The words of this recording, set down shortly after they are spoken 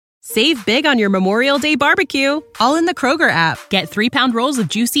Save big on your Memorial Day barbecue, all in the Kroger app. Get 3-pound rolls of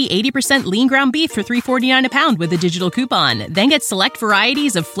juicy 80% lean ground beef for $3.49 a pound with a digital coupon. Then get select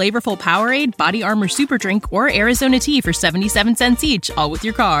varieties of flavorful Powerade, Body Armor Super Drink, or Arizona tea for 77 cents each, all with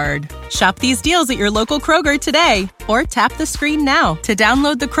your card. Shop these deals at your local Kroger today, or tap the screen now to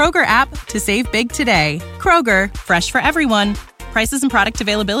download the Kroger app to save big today. Kroger, fresh for everyone. Prices and product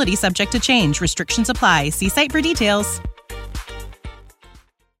availability subject to change. Restrictions apply. See site for details.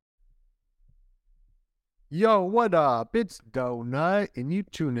 Yo, what up? It's Donut, and you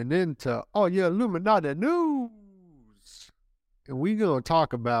tuning in to all your Illuminati news. And we're going to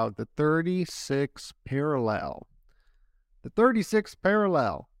talk about the 36th parallel. The 36th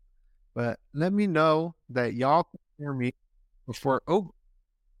parallel. But let me know that y'all can hear me before...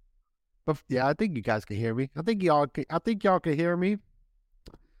 yeah, I think you guys can hear me. I think y'all can hear me.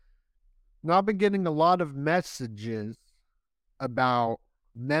 Now, I've been getting a lot of messages about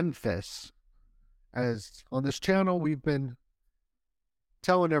Memphis. As on this channel, we've been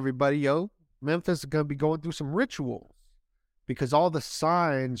telling everybody, yo, Memphis is going to be going through some rituals because all the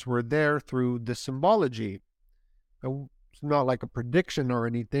signs were there through the symbology. It's not like a prediction or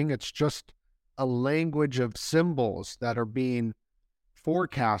anything. It's just a language of symbols that are being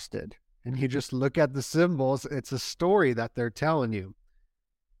forecasted. And you just look at the symbols, it's a story that they're telling you.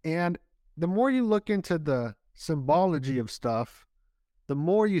 And the more you look into the symbology of stuff, the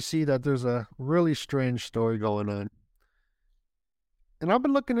more you see that there's a really strange story going on. And I've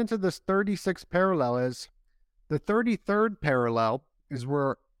been looking into this 36th parallel as the 33rd parallel is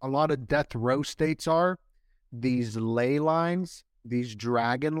where a lot of death row states are. These ley lines, these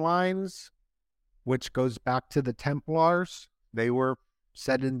dragon lines, which goes back to the Templars. They were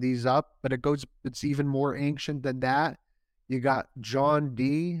setting these up, but it's even more ancient than that. You got John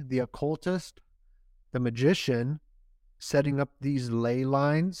Dee, the occultist, the magician, setting up these ley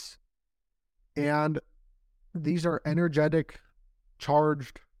lines, and these are energetic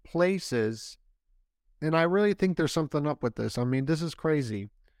charged places, and I really think there's something up with this. I mean, this is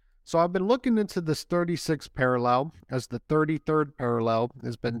crazy. So I've been looking into this 36th parallel, as the 33rd parallel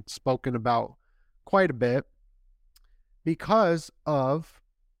has been spoken about quite a bit because of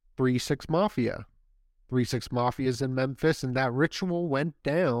 3-6 Mafia. 3-6 Mafia is in Memphis, and that ritual went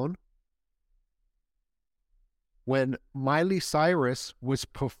down when Miley Cyrus was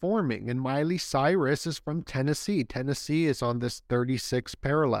performing. And Miley Cyrus is from Tennessee. Tennessee is on this 36th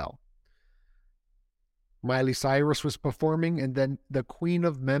parallel. Miley Cyrus was performing, and then the Queen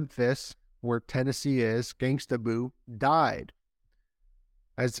of Memphis, where Tennessee is, Gangsta Boo, died.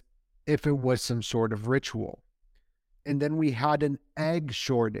 As if it was some sort of ritual. And then we had an egg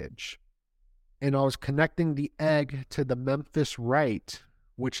shortage. And I was connecting the egg to the Memphis Rite,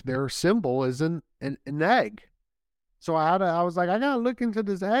 which their symbol is an egg. So I was like, I gotta look into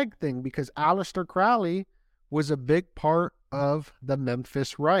this egg thing because Aleister Crowley was a big part of the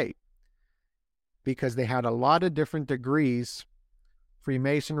Memphis Rite because they had a lot of different degrees.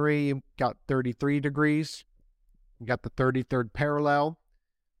 Freemasonry, you got 33 degrees. You got the 33rd parallel,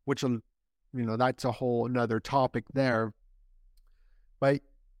 which, that's a whole another topic there. But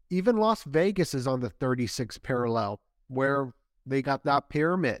even Las Vegas is on the 36th parallel where they got that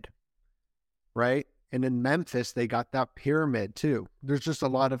pyramid, right? And in Memphis, they got that pyramid too. There's just a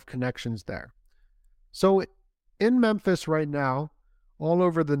lot of connections there. So in Memphis right now, all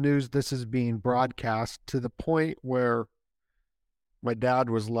over the news, this is being broadcast to the point where my dad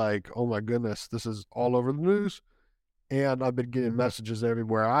was like, oh my goodness, this is all over the news. And I've been getting messages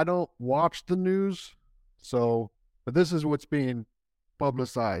everywhere. I don't watch the news, but this is what's being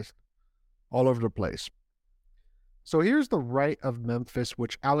publicized all over the place. So here's the Rite of Memphis,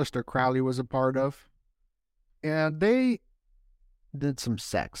 which Aleister Crowley was a part of. And they did some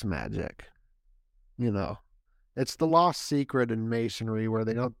sex magic. It's the lost secret in Masonry where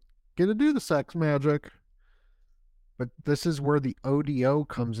they don't get to do the sex magic. But this is where the ODO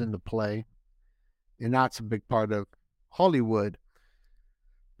comes into play. And that's a big part of Hollywood.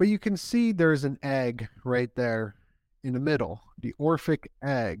 But you can see there's an egg right there in the middle. The Orphic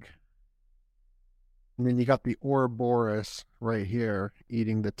egg. And then you got the Ouroboros right here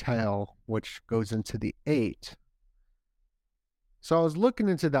eating the tail, which goes into the 8. So I was looking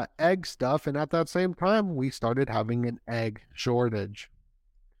into that egg stuff, and at that same time, we started having an egg shortage.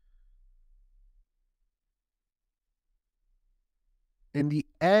 And the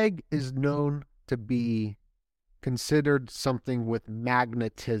egg is known to be considered something with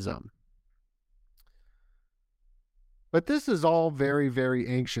magnetism. But this is all very, very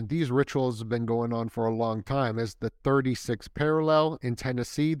ancient. These rituals have been going on for a long time. As the 36th parallel in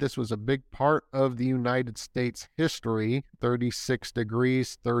Tennessee, this was a big part of the United States history. 36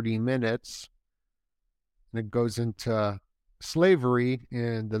 degrees, 30 minutes. And it goes into slavery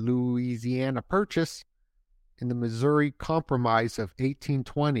in the Louisiana Purchase and the Missouri Compromise of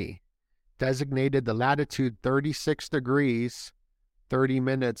 1820. Designated the latitude 36 degrees, 30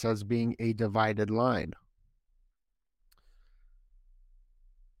 minutes as being a divided line.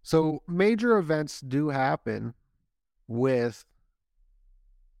 So major events do happen with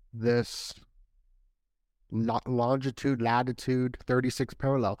this longitude, latitude, 36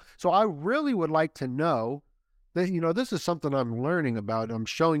 parallel. So I really would like to know that, this is something I'm learning about. I'm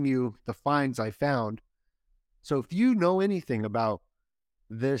showing you the finds I found. So if you know anything about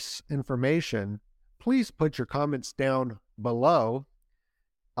this information, please put your comments down below.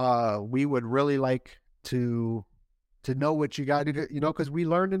 We would really like to know what you got to do, because we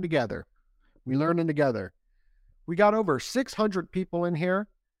learning together. We got over 600 people in here.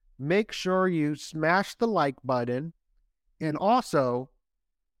 Make sure you smash the like button. And also,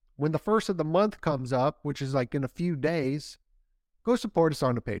 when the first of the month comes up, which is like in a few days, go support us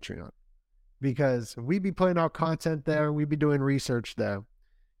on the Patreon. Because we be putting out content there. We be doing research there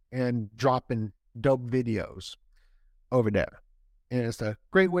and dropping dope videos over there. And it's a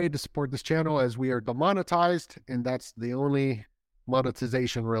great way to support this channel as we are demonetized, and that's the only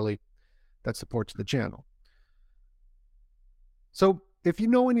monetization really that supports the channel. So if you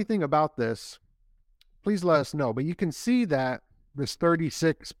know anything about this, please let us know. But you can see that this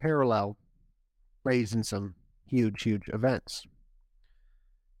 36 parallel plays in some huge, huge events.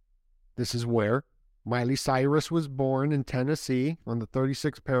 This is where Miley Cyrus was born in Tennessee on the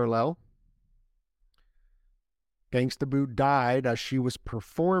 36th parallel. Gangsta Boo died as she was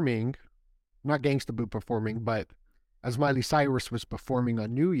performing, not Gangsta Boo performing, but as Miley Cyrus was performing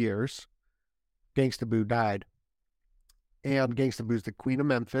on New Year's, Gangsta Boo died. And Gangsta Boo's the Queen of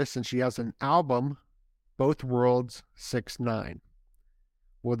Memphis, and she has an album, Both Worlds 6ix9ine.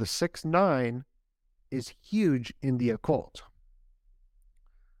 Well, the 6ix9ine is huge in the occult.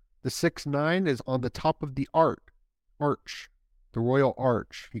 The 6ix9ine is on the top of the arch, the Royal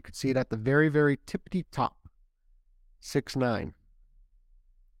Arch. You can see it at the very, very tippity top. 6ix9ine.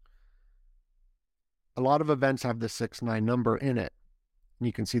 A lot of events have the 6ix9ine number in it. And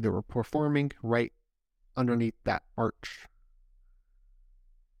you can see they were performing right underneath that arch.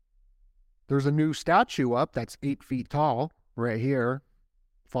 There's a new statue up that's 8 feet tall right here.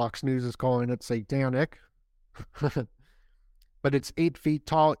 Fox News is calling it satanic. But it's 8 feet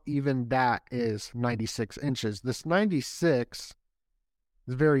tall. Even that is 96 inches. This 96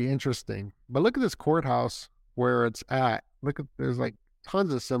 is very interesting. But look at this courthouse where it's at. There's like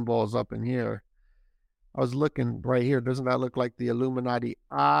tons of symbols up in here. I was looking right here. Doesn't that look like the Illuminati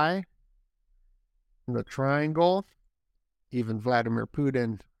eye? And the triangle. Even Vladimir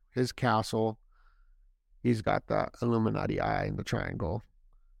Putin, his castle, he's got the Illuminati eye and the triangle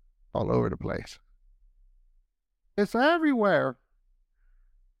all over the place. It's everywhere.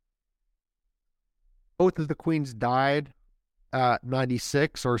 Both of the queens died at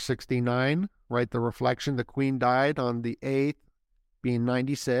 96 or 69, right? The reflection, the queen died on the 8th, being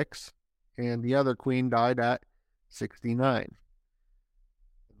 96, and the other queen died at 69. I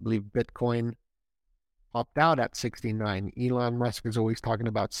believe Bitcoin popped out at 69. Elon Musk is always talking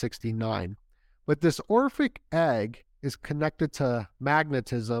about 69. But this Orphic egg is connected to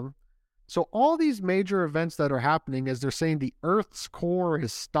magnetism. So all these major events that are happening is they're saying the Earth's core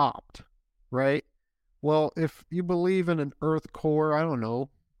is stopped, right? Well, if you believe in an Earth core, I don't know.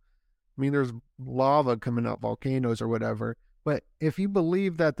 I mean, there's lava coming out, volcanoes or whatever. But if you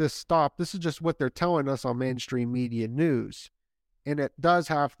believe that this stopped, this is just what they're telling us on mainstream media news. And it does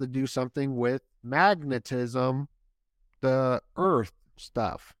have to do something with magnetism, the Earth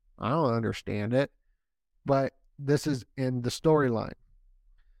stuff. I don't understand it, but this is in the storyline.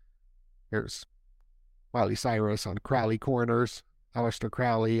 Here's Miley Cyrus on Crowley Corners, Aleister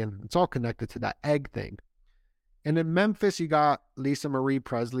Crowley, and it's all connected to that egg thing. And in Memphis, you got Lisa Marie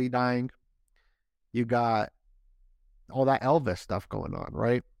Presley dying. You got all that Elvis stuff going on,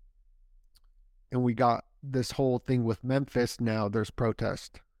 right? And we got this whole thing with Memphis now. There's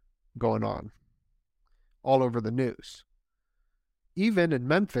protest going on all over the news. Even in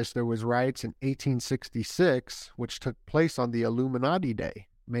Memphis, there was riots in 1866, which took place on the Illuminati Day,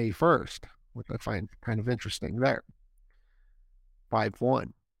 May 1st, which I find kind of interesting there.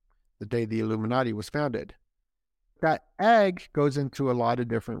 5/1, the day the Illuminati was founded. That egg goes into a lot of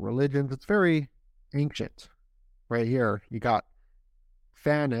different religions. It's very ancient. Right here, you got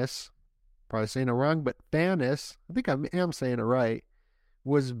Phanes, probably saying it wrong, but Thanos, I think I am saying it right,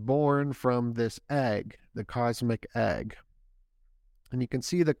 was born from this egg, the cosmic egg. And you can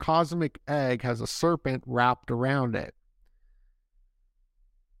see the cosmic egg has a serpent wrapped around it.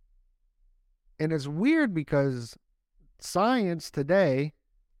 And it's weird because science today,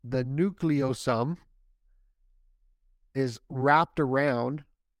 the nucleosome, is wrapped around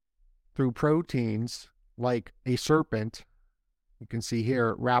through proteins like a serpent. You can see here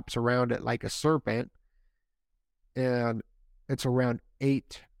it wraps around it like a serpent, and it's around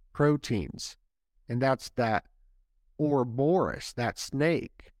 8 proteins. And that's that Ouroboros, that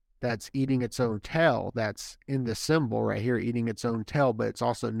snake that's eating its own tail, that's in the symbol right here, eating its own tail, but it's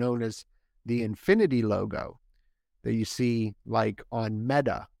also known as the infinity logo that you see like on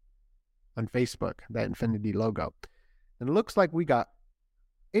Meta on Facebook, that infinity logo. And it looks like we got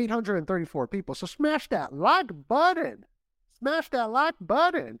 834 people. So smash that like button. Smash that like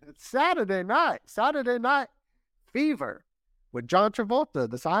button. It's Saturday night. Saturday Night Fever with John Travolta,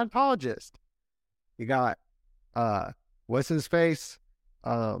 the Scientologist. You got, what's his face?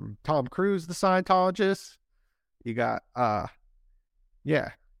 Tom Cruise, the Scientologist. You got,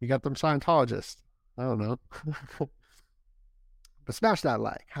 you got them Scientologists. I don't know. But smash that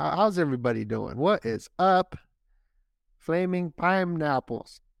like. How's everybody doing? What is up? Flaming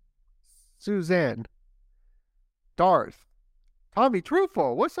Pineapples. Suzanne. Darth. Tommy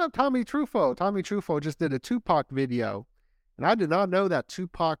Truffaut. What's up, Tommy Truffaut? Tommy Truffaut just did a Tupac video. And I did not know that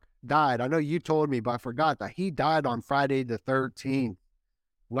Tupac died. I know you told me, but I forgot that he died on Friday the 13th.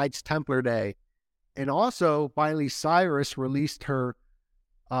 Knights Templar Day. And also, Miley Cyrus released her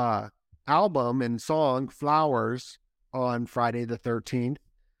album and song, Flowers, on Friday the 13th.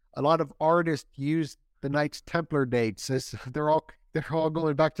 A lot of artists used the Knights Templar dates. They're all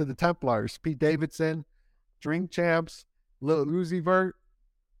going back to the Templars. Pete Davidson, Drink Champs, Lil Uzi Vert.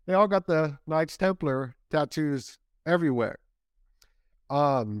 They all got the Knights Templar tattoos everywhere.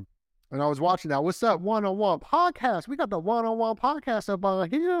 And I was watching that. What's up, one-on-one podcast? We got the one-on-one podcast up on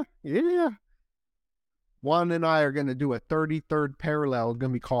here. Yeah. Juan and I are going to do a 33rd parallel. It's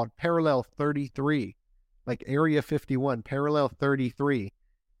going to be called Parallel 33. Like Area 51, Parallel 33.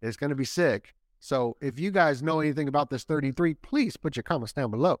 It's going to be sick. So if you guys know anything about this 33, please put your comments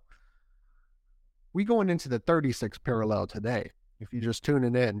down below. We going into the 36th parallel today. If you're just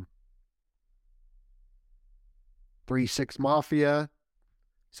tuning in. 3-6 Mafia,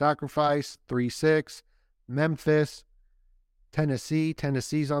 Sacrifice, 3-6, Memphis, Tennessee.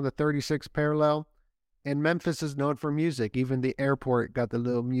 Tennessee's on the 36th parallel. And Memphis is known for music. Even the airport got the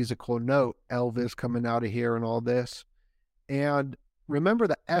little musical note. Elvis coming out of here and all this. And remember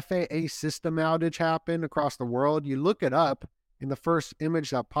the FAA system outage happened across the world? You look it up, and the first image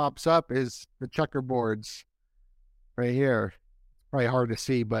that pops up is the checkerboards right here. Probably hard to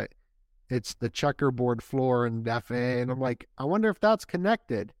see, but it's the checkerboard floor in the FAA. And I'm like, I wonder if that's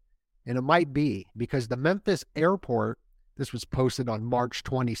connected. And it might be, because the Memphis airport, this was posted on March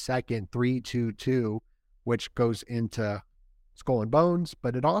 22nd, 322, which goes into Skull and Bones,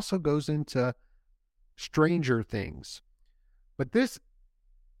 but it also goes into Stranger Things. But this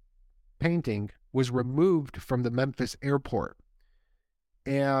painting was removed from the Memphis airport,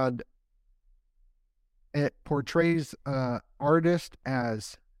 and it portrays an artist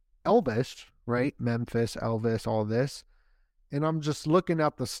as Elvis, right? Memphis, Elvis, all this. And I'm just looking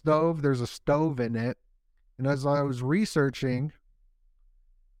at the stove. There's a stove in it. And as I was researching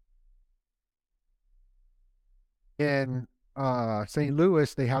in St.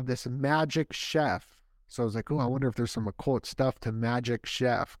 Louis, they have this Magic Chef. So I was like, oh, I wonder if there's some occult stuff to Magic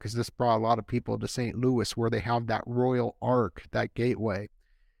Chef, because this brought a lot of people to St. Louis where they have that Royal Ark, that gateway.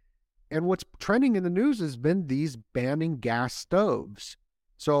 And what's trending in the news has been these banning gas stoves.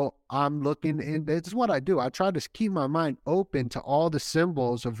 So I'm looking, and this is what I do. I try to keep my mind open to all the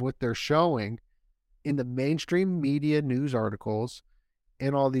symbols of what they're showing in the mainstream media news articles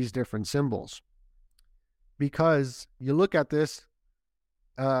and all these different symbols. Because you look at this,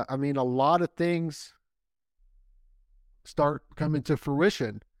 a lot of things start coming to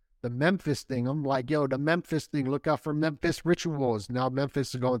fruition. The Memphis thing, I'm like, yo, the Memphis thing, look out for Memphis rituals. Now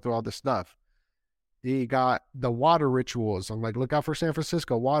Memphis is going through all this stuff. You got the water rituals. I'm like, look out for San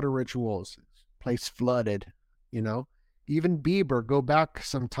Francisco, water rituals. Place flooded, you know. Even Bieber, go back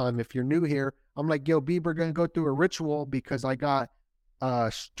sometime if you're new here. I'm like, yo, Bieber gonna go through a ritual because I got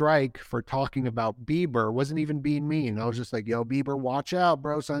a strike for talking about Bieber. Wasn't even being mean. I was just like, yo, Bieber, watch out,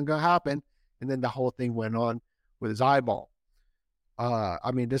 bro. Something gonna happen. And then the whole thing went on with his eyeball.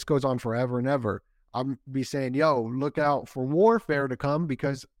 This goes on forever and ever. I'm be saying, yo, look out for warfare to come,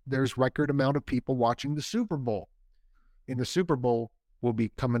 because there's record amount of people watching the Super Bowl. And the Super Bowl will be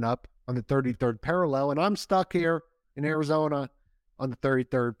coming up on the 33rd parallel, and I'm stuck here in Arizona on the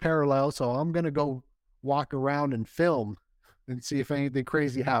 33rd parallel, so I'm going to go walk around and film and see if anything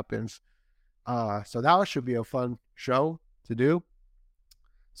crazy happens. So that should be a fun show to do.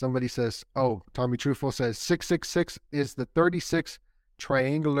 Somebody says, oh, Tommy Truthful says 666 is the 36th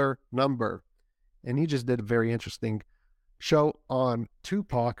triangular number. And he just did a very interesting show on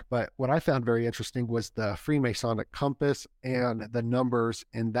Tupac. But what I found very interesting was the Freemasonic compass and the numbers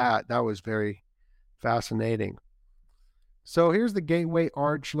in that. That was very fascinating. So here's the Gateway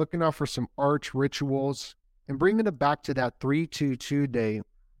Arch, looking out for some arch rituals and bringing it back to that 322 day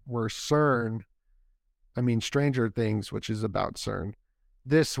where Stranger Things, which is about CERN.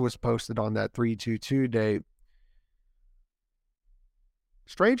 This was posted on that 322 day.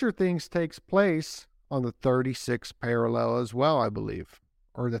 Stranger Things takes place on the 36th parallel as well, I believe.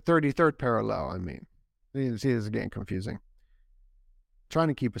 Or the 33rd parallel, You see, this is getting confusing. Trying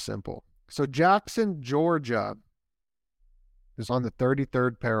to keep it simple. So Jackson, Georgia is on the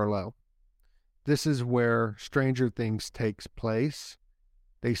 33rd parallel. This is where Stranger Things takes place.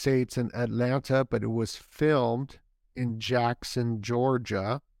 They say it's in Atlanta, but it was filmed in Jackson,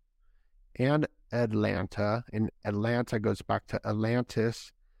 Georgia, and Atlanta. And Atlanta goes back to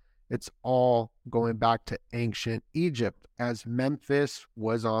Atlantis. It's all going back to ancient Egypt, as Memphis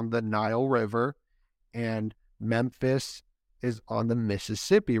was on the Nile River, and Memphis is on the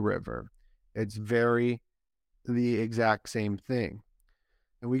Mississippi River. It's the exact same thing.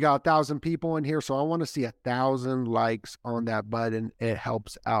 And we got 1,000 people in here, so I want to see 1,000 likes on that button. It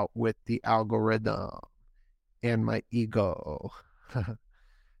helps out with the algorithm and my ego.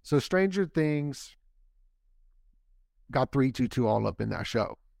 So Stranger Things got 322 all up in that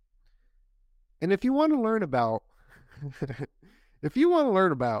show. And if you want to learn about the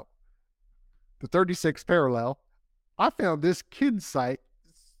 36th parallel, I found this kid site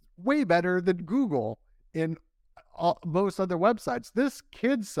way better than Google and most other websites. This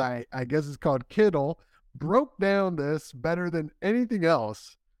kid site, I guess it's called Kiddle, broke down this better than anything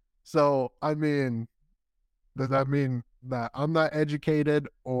else. So, does that mean that I'm not educated,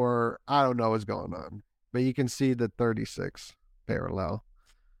 or I don't know what's going on? But you can see the 36th parallel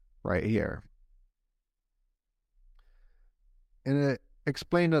right here. And it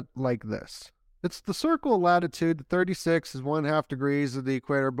explained it like this. It's the circle of latitude. The 36 is 1/2 degrees of the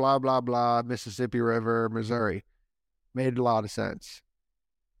equator, blah, blah, blah, Mississippi River, Missouri. Made a lot of sense.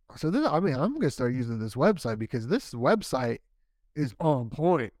 So I'm going to start using this website because this website is on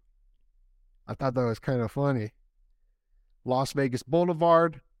point. I thought that was kind of funny. Las Vegas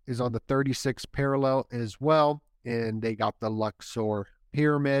Boulevard is on the 36th parallel as well. And they got the Luxor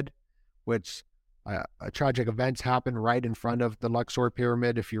Pyramid, which tragic events happened right in front of the Luxor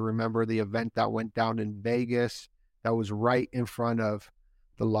Pyramid. If you remember the event that went down in Vegas, that was right in front of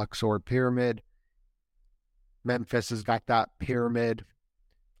the Luxor Pyramid. Memphis has got that pyramid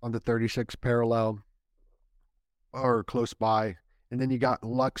on the 36th parallel or close by. And then you got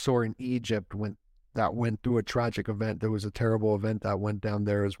Luxor in Egypt that went through a tragic event. There was a terrible event that went down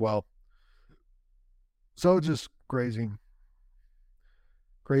there as well. So just crazy.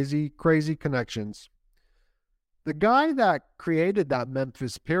 Crazy connections. The guy that created that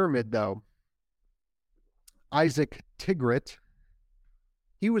Memphis pyramid, though, Isaac Tigrit,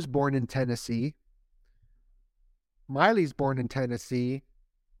 he was born in Tennessee. Miley's born in Tennessee,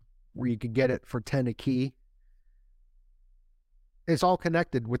 where you could get it for 10 a key. It's all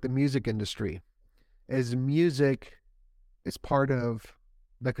connected with the music industry, as music is part of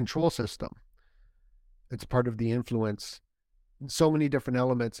the control system. It's part of the influence. So many different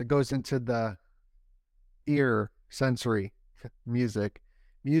elements. It goes into the ear sensory music.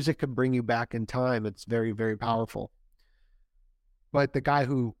 Music can bring you back in time. It's very, very powerful. But the guy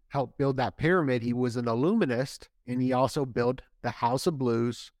who helped build that pyramid, he was an illuminist, and he also built the House of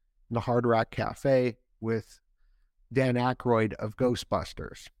Blues and the Hard Rock Cafe with Dan Aykroyd of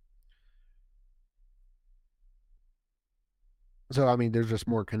Ghostbusters. So, there's just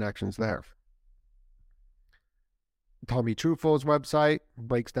more connections there. Tommy Truthful's website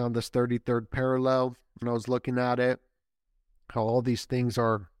breaks down this 33rd parallel. When I was looking at it, how all these things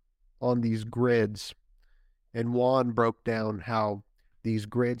are on these grids. And Juan broke down how these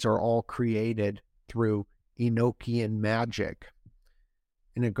grids are all created through Enochian magic.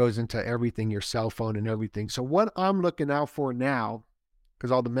 And it goes into everything, your cell phone and everything. So what I'm looking out for now,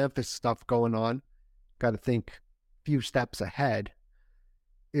 because all the Memphis stuff going on, got to think a few steps ahead,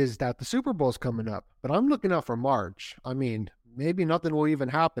 is that the Super Bowl's coming up. But I'm looking out for March. Maybe nothing will even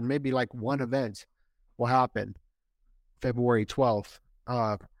happen. Maybe like one event will happen. February 12th.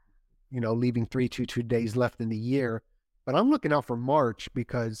 Leaving 322 days left in the year. But I'm looking out for March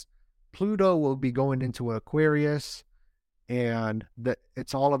because Pluto will be going into Aquarius, and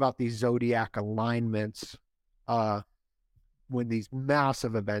it's all about these zodiac alignments when these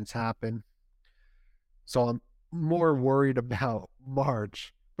massive events happen. So I'm more worried about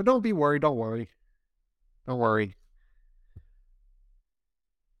March. But don't be worried. Don't worry. Don't worry.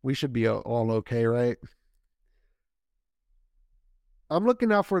 We should be all okay, right? I'm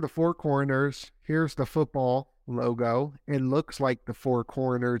looking out for the Four Corners. Here's the football logo. It looks like the Four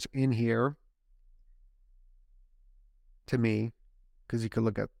Corners in here to me, because you can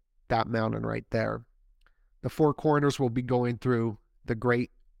look at that mountain right there. The Four Corners will be going through the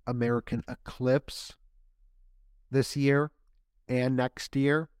Great American Eclipse this year and next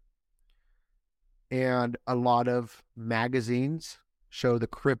year. And a lot of magazines show the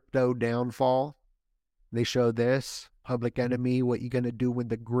crypto downfall. They show this, Public Enemy, What You Gonna Do When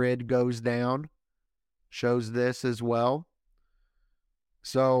the Grid Goes Down, shows this as well.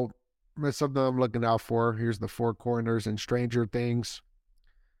 So that's something I'm looking out for. Here's the Four Corners and Stranger Things.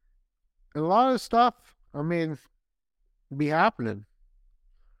 And a lot of stuff, be happening.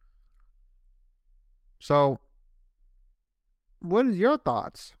 So, what is your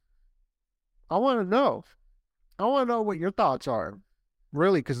thoughts? I want to know. I want to know what your thoughts are.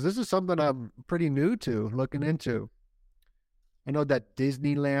 Really, because this is something I'm pretty new to, looking into. I know that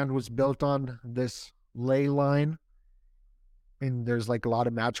Disneyland was built on this ley line. And there's like a lot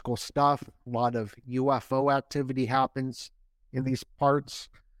of magical stuff. A lot of UFO activity happens in these parts.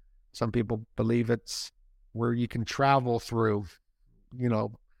 Some people believe it's where you can travel through.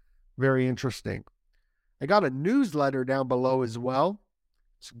 Very interesting. I got a newsletter down below as well.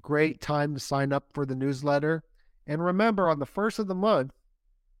 It's a great time to sign up for the newsletter. And remember, on the first of the month,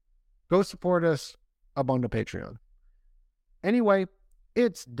 go support us up on the Patreon. Anyway,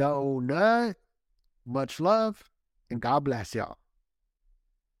 it's Donut. Much love, and God bless y'all.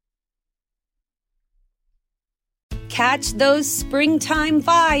 Catch those springtime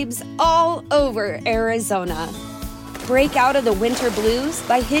vibes all over Arizona. Break out of the winter blues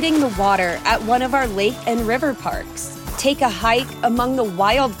by hitting the water at one of our lake and river parks. Take a hike among the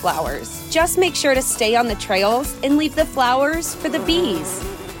wildflowers. Just make sure to stay on the trails and leave the flowers for the bees.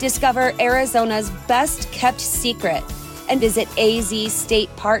 Discover Arizona's best-kept secret and visit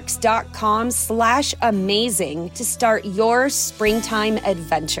azstateparks.com/amazing to start your springtime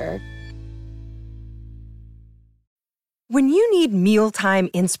adventure. When you need mealtime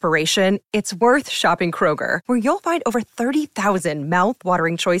inspiration, it's worth shopping Kroger, where you'll find over 30,000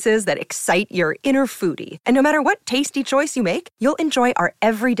 mouth-watering choices that excite your inner foodie. And no matter what tasty choice you make, you'll enjoy our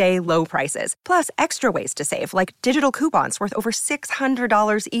everyday low prices, plus extra ways to save, like digital coupons worth over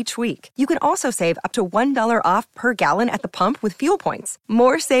 $600 each week. You can also save up to $1 off per gallon at the pump with fuel points.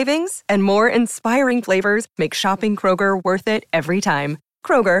 More savings and more inspiring flavors make shopping Kroger worth it every time.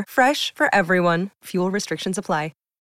 Kroger, fresh for everyone. Fuel restrictions apply.